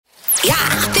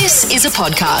Yeah, this is a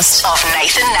podcast of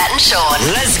Nathan, Nat and Sean.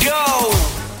 Let's go.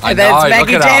 I That's know,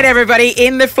 Maggie look it Dan, up. everybody,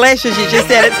 in the flesh, as you just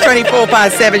said. It's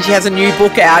 7:24. She has a new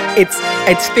book out. It's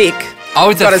thick. Oh,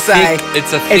 it's Gotta a thick. say.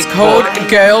 It's a thick. It's called book.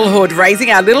 Girlhood,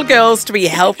 Raising Our Little Girls to be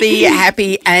Healthy,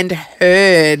 Happy and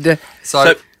Heard.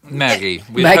 So Maggie,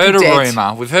 we've Maggie heard a Dent.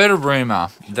 rumor. We've heard a rumor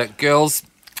that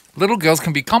little girls,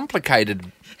 can be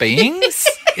complicated beings.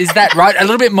 Is that right? A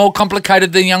little bit more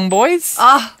complicated than young boys.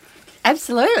 Oh,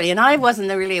 absolutely. And I wasn't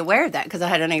really aware of that because I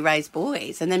had only raised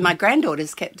boys. And then my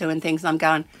granddaughters kept doing things and I'm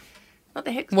going, what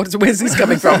the heck? Where's this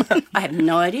coming from? I have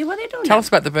no idea what they're doing. Tell us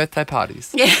about the birthday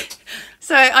parties. Yeah.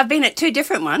 So I've been at two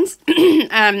different ones,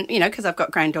 because I've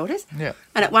got granddaughters. Yeah.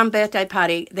 And at one birthday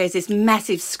party, there's this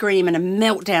massive scream and a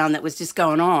meltdown that was just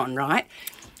going on, right?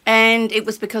 And it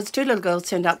was because two little girls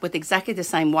turned up with exactly the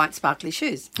same white sparkly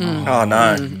shoes. Oh,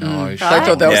 no. No, They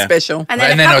thought they were Yeah. special. And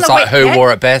then it was like who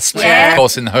wore it best. Yeah. Of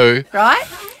course, in the Who. Right?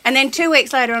 And then 2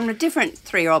 weeks later on a different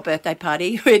 3-year-old birthday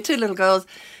party, we had two little girls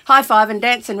high-fiving,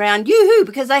 dancing around, yoo-hoo,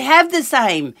 because they have the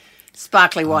same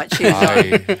sparkly white shoes.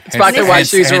 Sparkly white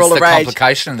shoes are all the the rage.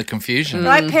 complication and the confusion.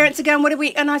 Right? Parents are going, what are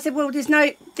we? And I said, well,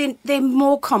 they're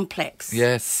more complex.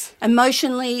 Yes.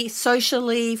 Emotionally,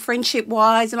 socially,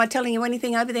 friendship-wise. Am I telling you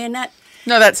anything over there, Nat?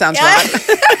 No, that sounds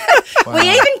right. We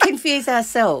even confuse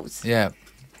ourselves. Yeah.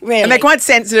 Really. And they're quite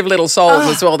sensitive little souls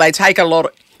as well. They take a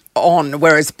lot on,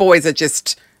 whereas boys are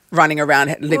just running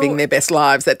around living their best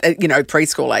lives at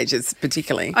preschool ages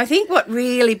particularly. I think what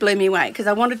really blew me away, because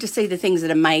I wanted to see the things that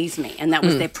amaze me, and that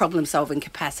was their problem-solving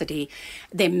capacity,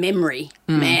 their memory.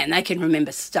 Man, they can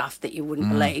remember stuff that you wouldn't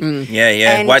believe. Yeah.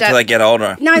 And, Wait till they get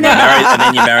older. No. And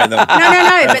then you marry them.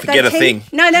 No, but forget a thing.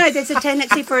 No, there's a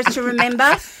tendency for us to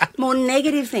remember more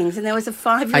negative things. And there was a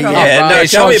 5-year-old. Yeah, no,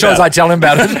 tell me Sean's about like, tell him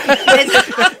about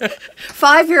it.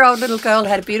 5-year-old little girl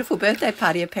had a beautiful birthday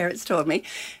party, her parents told me,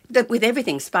 that with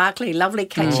everything sparkly, lovely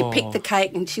cake. She picked the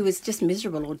cake and she was just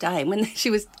miserable all day. And when she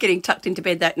was getting tucked into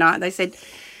bed that night, they said,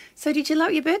 so did you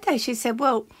like your birthday? She said,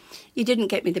 well, you didn't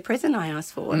get me the present I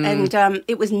asked for. And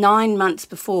it was 9 months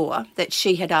before that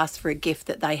she had asked for a gift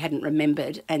that they hadn't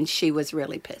remembered, and she was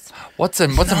really pissed. What's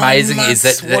amazing is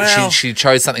months, that wow. she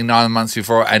chose something 9 months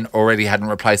before and already hadn't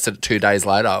replaced it 2 days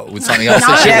later with something else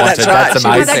that she Yeah, wanted. that's right. That's She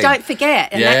Well, amazing. they don't forget.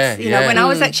 And Yeah, that's, yeah. when I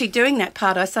was actually doing that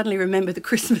part, I suddenly remember the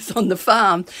Christmas on the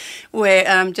farm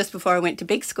where just before I went to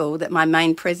big school, that my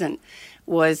main present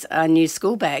was a new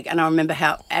school bag. And I remember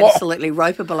how absolutely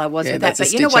ropeable I was with that. that's a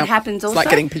But you know stitch what up. happens also? It's like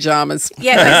getting pyjamas.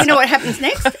 Yeah, but you know what happens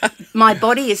next? My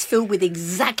body is filled with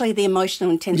exactly the emotional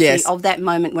intensity Yes. of that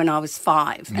moment when I was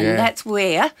 5. And Yeah. that's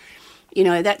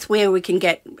where we can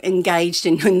get engaged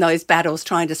in those battles,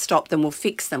 trying to stop them or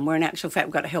fix them, where in actual fact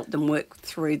we've got to help them work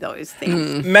through those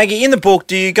things. Maggie, in the book,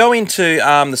 do you go into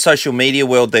the social media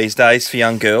world these days for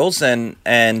young girls and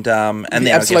then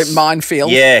The absolute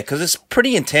minefield. Yeah, because it's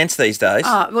pretty intense these days.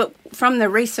 Well, from the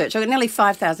research, nearly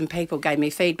 5,000 people gave me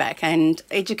feedback, and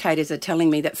educators are telling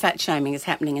me that fat shaming is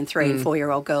happening in 3 and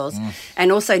 4-year-old girls, and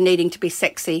also needing to be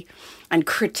sexy and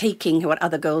critiquing what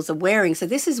other girls are wearing. So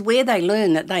this is where they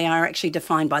learn that they are actually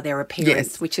defined by their appearance,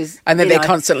 Yes. which is And that they're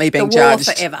constantly being the war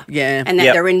judged. forever. Yeah. And that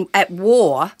Yep. they're at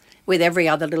war with every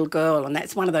other little girl, and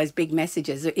that's one of those big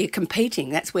messages. You're competing.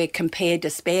 That's where compare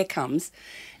despair comes.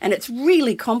 And it's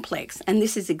really complex, and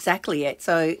this is exactly it.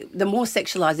 So the more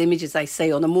sexualised images they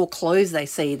see, or the more clothes they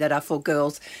see that are for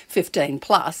girls 15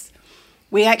 plus,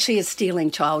 we actually are stealing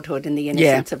childhood and the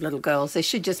innocence of little girls. They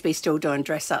should just be still doing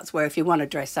dress-ups, where if you want to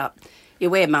dress up,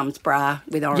 you wear mum's bra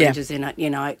with oranges in it,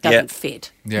 it doesn't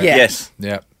fit. Yeah. Yeah. Yes.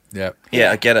 Yeah. Yeah.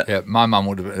 Yeah, I get it. Yeah, my mum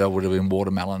would have been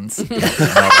watermelons. Sorry.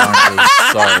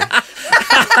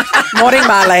 Morning,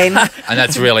 Marlene. And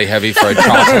that's really heavy for a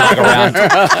child to lug around.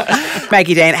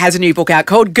 Maggie Dan has a new book out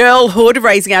called Girlhood,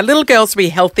 Raising Our Little Girls to be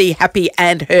Healthy, Happy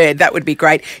and Heard. That would be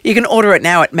great. You can order it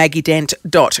now at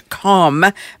maggiedent.com.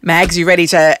 Mags, you ready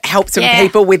to help some Yeah.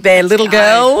 people with their little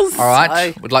girls? All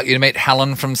right. We'd like you to meet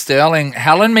Helen from Stirling.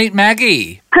 Helen, meet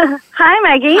Maggie. Hi,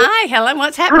 Maggie. Hi, Helen.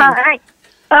 What's happening? Hi.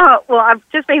 Oh, well, I've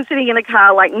just been sitting in the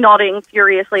car, nodding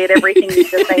furiously at everything you've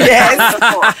just been saying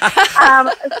before.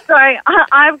 So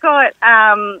I've got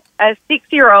a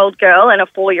 6-year-old girl and a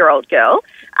 4-year-old girl.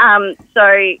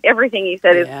 So everything you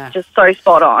said is just so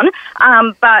spot on.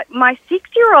 But my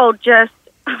 6-year-old just,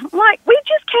 we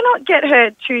just cannot get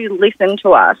her to listen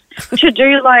to us, to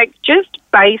do, just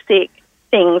basic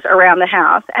things around the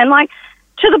house. And,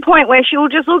 to the point where she'll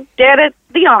just look dead at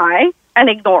the eye and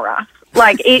ignore us.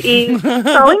 It is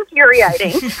so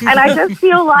infuriating. And I just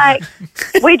feel like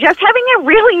we're just having a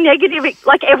really negative,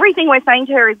 everything we're saying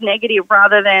to her is negative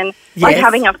rather than,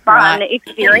 having a fun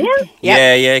experience.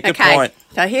 Yeah, good point.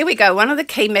 So here we go. One of the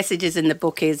key messages in the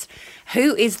book is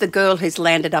who is the girl who's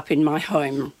landed up in my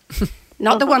home?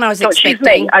 Not the one I was Not she's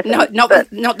expecting, me, I think,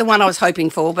 not the one I was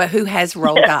hoping for, but who has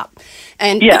rolled up.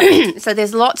 And so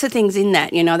there's lots of things in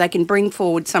that. They can bring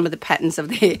forward some of the patterns of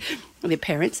their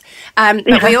parents.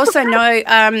 But we also know,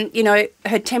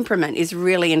 her temperament is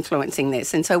really influencing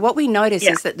this. And so what we notice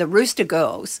is that the rooster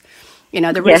girls,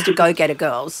 the rooster go-getter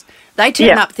girls, they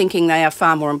turn up thinking they are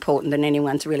far more important than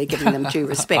anyone's really giving them due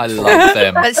respect. I love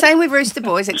them. But same with rooster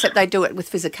boys, except they do it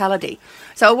with physicality.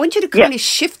 So I want you to kind of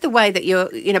shift the way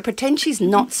that pretend she's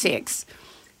not sex.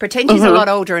 Pretend she's a lot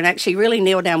older and actually really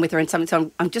kneel down with her and something.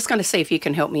 So I'm just going to see if you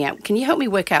can help me out. Can you help me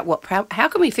work out how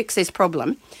can we fix this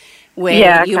problem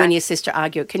where you and your sister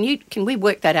argue? Can we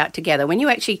work that out together? When you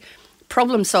actually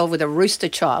problem solve with a rooster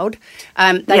child,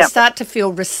 they start to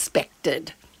feel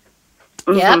respected.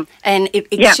 Yeah, and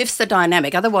it shifts the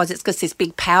dynamic. Otherwise, it's just this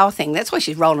big power thing. That's why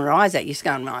she's rolling her eyes at you. She's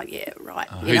going, right, right.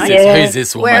 Who's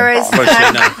this woman? Whereas,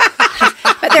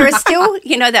 but there is still,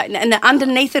 that, and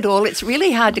underneath it all, it's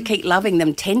really hard to keep loving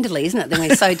them tenderly, isn't it? Then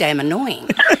we're so damn annoying.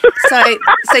 So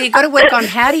you've got to work on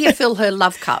how do you fill her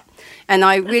love cup. And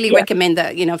I really recommend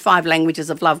the, 5 languages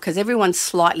of love because everyone's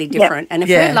slightly different. And if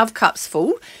her love cup's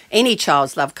full, any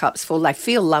child's love cup's full, they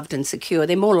feel loved and secure,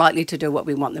 they're more likely to do what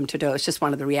we want them to do. It's just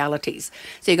one of the realities.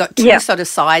 So you've got two sort of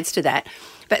sides to that.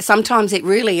 But sometimes it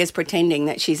really is pretending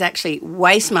that she's actually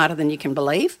way smarter than you can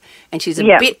believe. And she's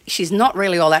she's not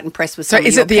really all that impressed with some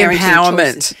of your parenting choices. So is it the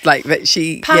empowerment, like that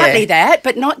she... Partly that,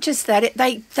 but not just that.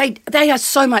 They are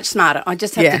so much smarter. I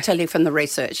just have to tell you from the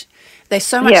research. They're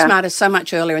so much smarter, so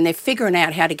much earlier, and they're figuring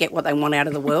out how to get what they want out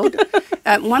of the world.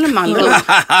 One of my little,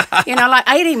 like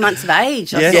 18 months of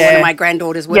age, I saw one of my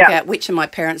granddaughters work out which of my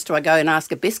parents do I go and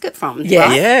ask a biscuit from. Yeah.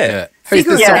 Right? Yeah.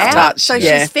 Figure it out. So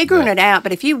she's figuring it out,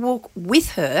 but if you walk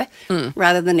with her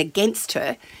rather than against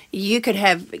her, you could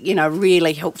have,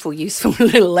 really helpful, useful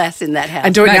little lass in that house.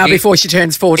 And do it now before she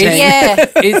turns 14.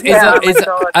 Is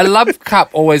a love cup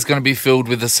always going to be filled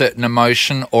with a certain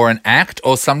emotion or an act,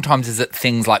 or sometimes is it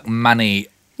things like money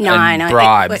and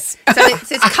bribes?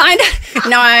 It's kind of,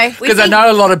 no. Because I know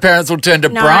a lot of parents will turn to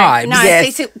bribes.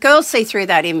 No, girls see through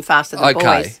that even faster than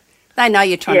boys. They know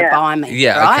you're trying to buy me,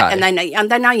 right? Okay.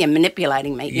 And they know you're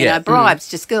manipulating me. You know, bribes,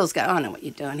 just girls go, I know what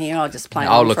you're doing here. I'll just play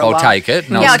along for a while. I'll take it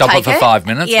and I'll stop it for 5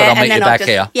 minutes, but I'll meet you back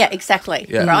here. Yeah, exactly,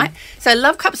 right? So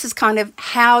love cups is kind of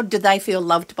how do they feel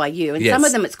loved by you? And some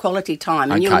of them it's quality time,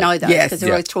 and you'll know those because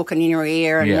they're always talking in your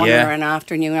ear and wandering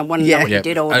after, and you want to know what you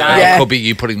did all day. It could be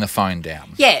you putting the phone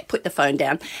down. Yeah, put the phone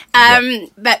down.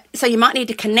 But so you might need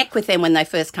to connect with them when they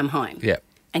first come home. Yeah.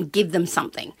 And give them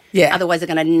something. Yeah. Otherwise, they're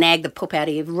going to nag the poop out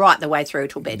of you right the way through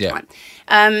till bedtime.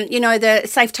 The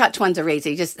safe touch ones are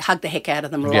easy. Just hug the heck out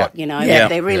of them a lot,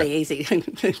 They're really easy.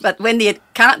 But when you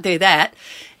can't do that,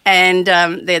 and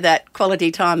they're that quality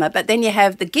timer. But then you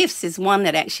have the gifts is one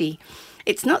that actually,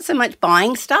 it's not so much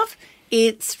buying stuff.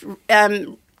 It's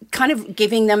kind of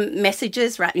giving them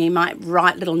messages, right? You might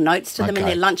write little notes to them in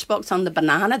their lunchbox on the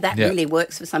banana. That really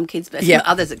works for some kids, but for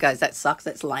others it goes, that sucks,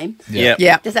 that's lame.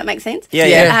 Yeah. Does that make sense?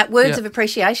 Yeah. Words of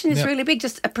appreciation is really big,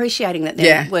 just appreciating that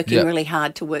they're working really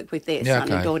hard to work with their son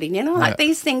and daughter. Like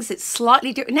these things, it's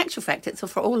slightly different. In actual fact, it's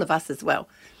for all of us as well.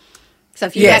 So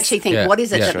if you actually think, what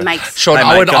is it that makes... Sean,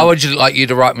 I would like you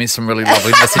to write me some really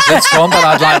lovely messages, Sean, but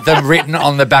I'd like them written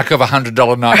on the back of a $100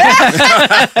 note. Mate,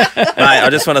 I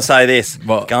just want to say this.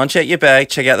 What? Go and check your bag,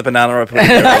 check out the banana republic.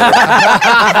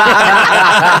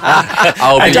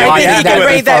 I'll be you can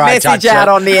read that message out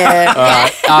on the air.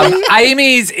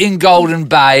 Amy's in Golden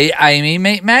Bay. Amy,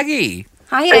 meet Maggie.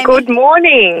 Hi, Amy. Good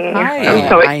morning. Hi. I'm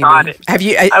so excited. Have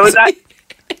you... I was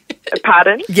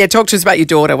pardon? Yeah, talk to us about your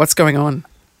daughter. What's going on?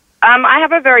 I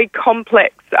have a very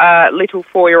complex little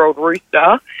 4-year-old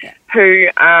rooster who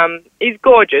is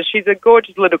gorgeous. She's a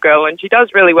gorgeous little girl and she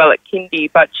does really well at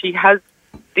kindy, but she has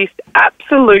this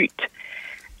absolute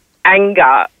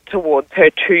anger towards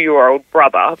her 2-year-old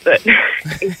brother that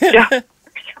is just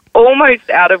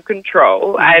almost out of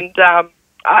control. And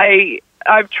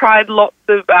I've tried lots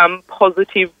of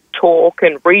positive talk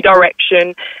and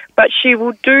redirection, but she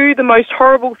will do the most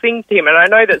horrible things to him. And I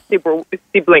know that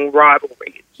sibling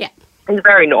rivalry is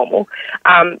very normal,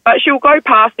 but she'll go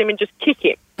past him and just kick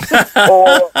him.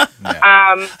 Or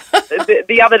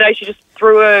the other day she just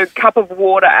threw a cup of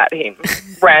water at him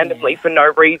randomly for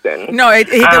no reason. No,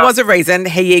 there was a reason.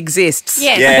 He exists.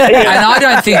 Yes. Yeah. And I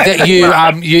don't think that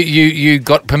you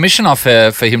got permission off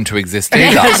her for him to exist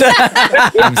either.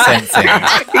 I'm sensing.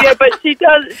 Yeah, but she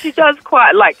does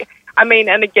quite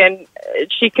and again,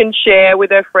 she can share with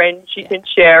her friends, she can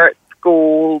share at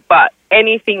school, but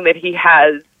anything that he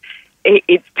has,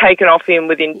 it's taken off him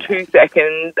within 2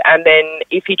 seconds, and then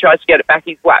if he tries to get it back,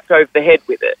 he's whacked over the head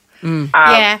with it.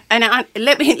 Yeah, and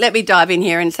let me dive in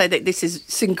here and say that this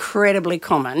is incredibly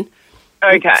common.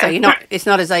 Okay. So it's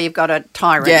not as though you've got a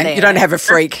tyrant there. You don't have a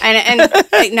freak. And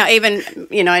no, even,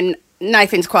 and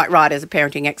Nathan's quite right as a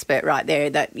parenting expert right there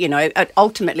that,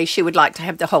 ultimately she would like to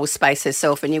have the whole space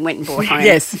herself, and you went and bought home.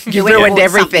 Yes, you ruined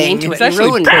everything. Into it It's and actually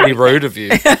ruined pretty it. rude of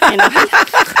you. And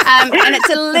it's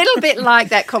a little bit like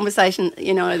that conversation,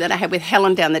 that I had with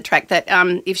Helen down the track, that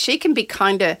if she can be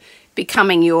kind of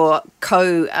becoming your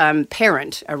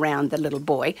co-parent around the little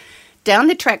boy, down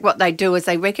the track what they do is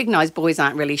they recognise boys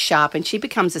aren't really sharp, and she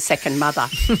becomes a second mother.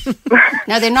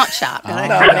 No, they're not sharp. I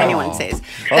don't care what anyone says.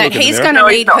 That he's going to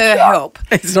need her help.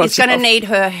 He's going to need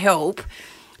her help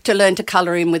to learn to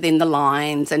colour in within the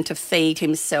lines and to feed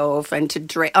himself and to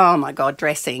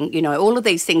dressing, all of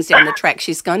these things down the track.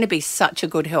 She's going to be such a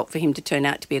good help for him to turn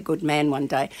out to be a good man one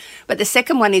day. But the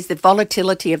second one is the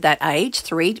volatility of that age,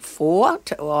 3, 4.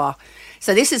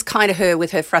 So this is kind of her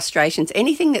with her frustrations.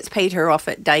 Anything that's paid her off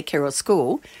at daycare or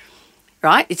school,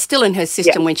 right, it's still in her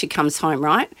system when she comes home,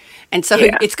 right? And so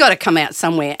it's got to come out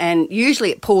somewhere. And usually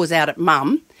it pours out at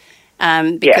mum.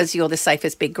 Because you're the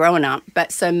safest big growing up.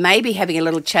 But so maybe having a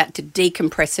little chat to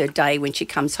decompress her day when she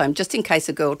comes home, just in case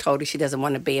a girl told her she doesn't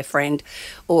want to be a friend,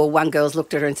 or one girl's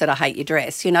looked at her and said, I hate your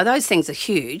dress. Those things are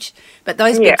huge. But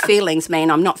those big feelings mean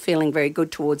I'm not feeling very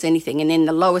good towards anything. And in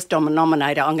the lowest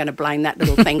denominator, I'm going to blame that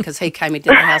little thing because he came into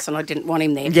the house and I didn't want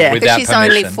him there. Yeah. Because she's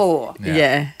only permission. 4.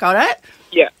 Yeah. Got it?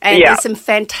 Yeah. And there's some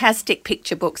fantastic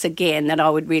picture books, again, that I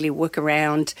would really work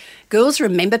around. Girls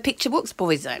remember picture books.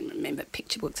 Boys don't remember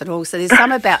picture books at all. So there's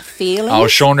some about feelings. Oh,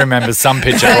 Sean remembers some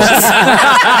picture books.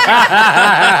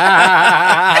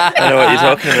 I know what you're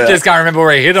talking about. Just can't remember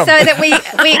where he hit him. So that we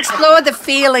explore the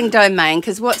feeling domain,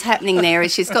 because what's happening there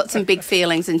is she's got some big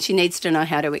feelings and she needs to know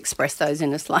how to express those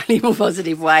in a slightly more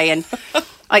positive way. And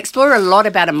I explore a lot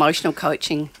about emotional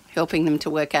coaching, helping them to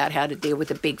work out how to deal with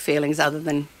the big feelings other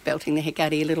than belting the heck out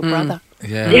of your little brother.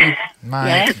 Yeah.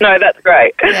 Mate. No, that's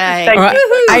great. Yay. Thank All right.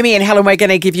 you. Amy and Helen, we're going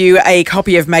to give you a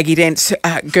copy of Maggie Dent's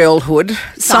Girlhood.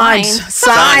 Signed.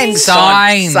 Signed.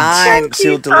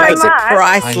 Sealed delivered. It's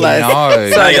priceless. I know.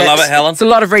 No, you love it, Helen. It's a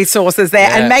lot of resources there.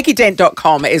 Yeah. And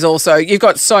MaggieDent.com is also, you've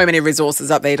got so many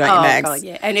resources up there, don't you, Mags? God,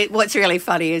 yeah. And what's really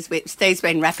funny is Steve's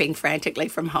been rapping frantically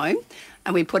from home.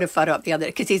 And we put a photo up the other,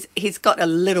 because he's got a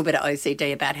little bit of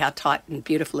OCD about how tight and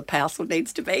beautiful a parcel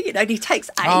needs to be. He takes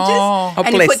ages. And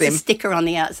he bless puts him. a sticker on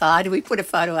the outside. And we put a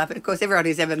photo up. And, of course, everyone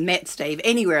who's ever met Steve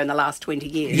anywhere in the last 20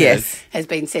 years has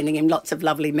been sending him lots of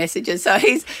lovely messages. So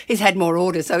he's had more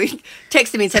orders. So he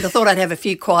texted me and said, I thought I'd have a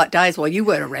few quiet days while you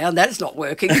weren't around. That's not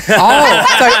working. Oh,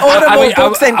 So order more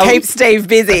books and keep Steve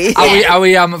busy. Are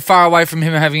we far away from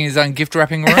him having his own gift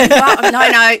wrapping room? Well,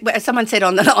 no. Someone said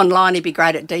online he'd be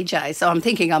great at DJ. So I'm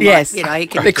thinking I might, he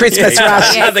can. The Christmas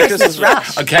rush. Yeah, The Christmas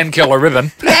rush. I can kill a ribbon.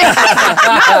 No, he's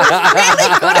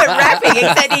really good at rapping,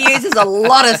 except he uses a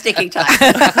lot of sticky tape.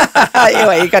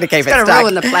 Anyway, you've got to keep it It's going to stuck.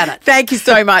 ruin the planet. Thank you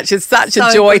so much. It's such a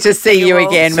So joy good to to see see you you all.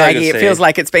 again, So Maggie. good to It see feels you.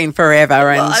 like it's been forever.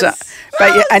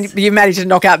 And you managed to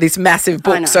knock out this massive I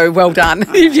know. book, so well done.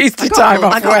 You've used your time I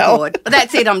off got well. bored.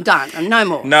 That's it, I'm done. No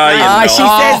more. No, you're Oh, not. she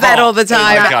says that all the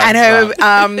time. Okay, And her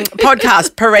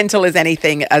podcast, Parental is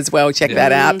Anything, as well. Check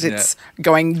that out. Yeah. It's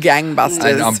going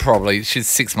gangbusters. And she's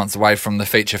 6 months away from the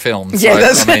feature film. So, Yeah,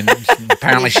 that's- I mean,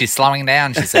 apparently she's slowing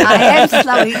down, she said. I am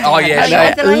slowing down. Oh,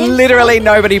 yeah, Hey, No, literally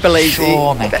nobody believes you.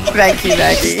 Sure, Maggie. Thank you,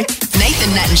 Maggie.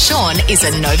 Nathan, Nat and Sean is a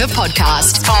Nova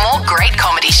podcast. For more great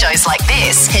comedy shows like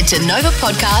this, head to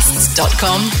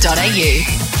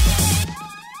novapodcasts.com.au.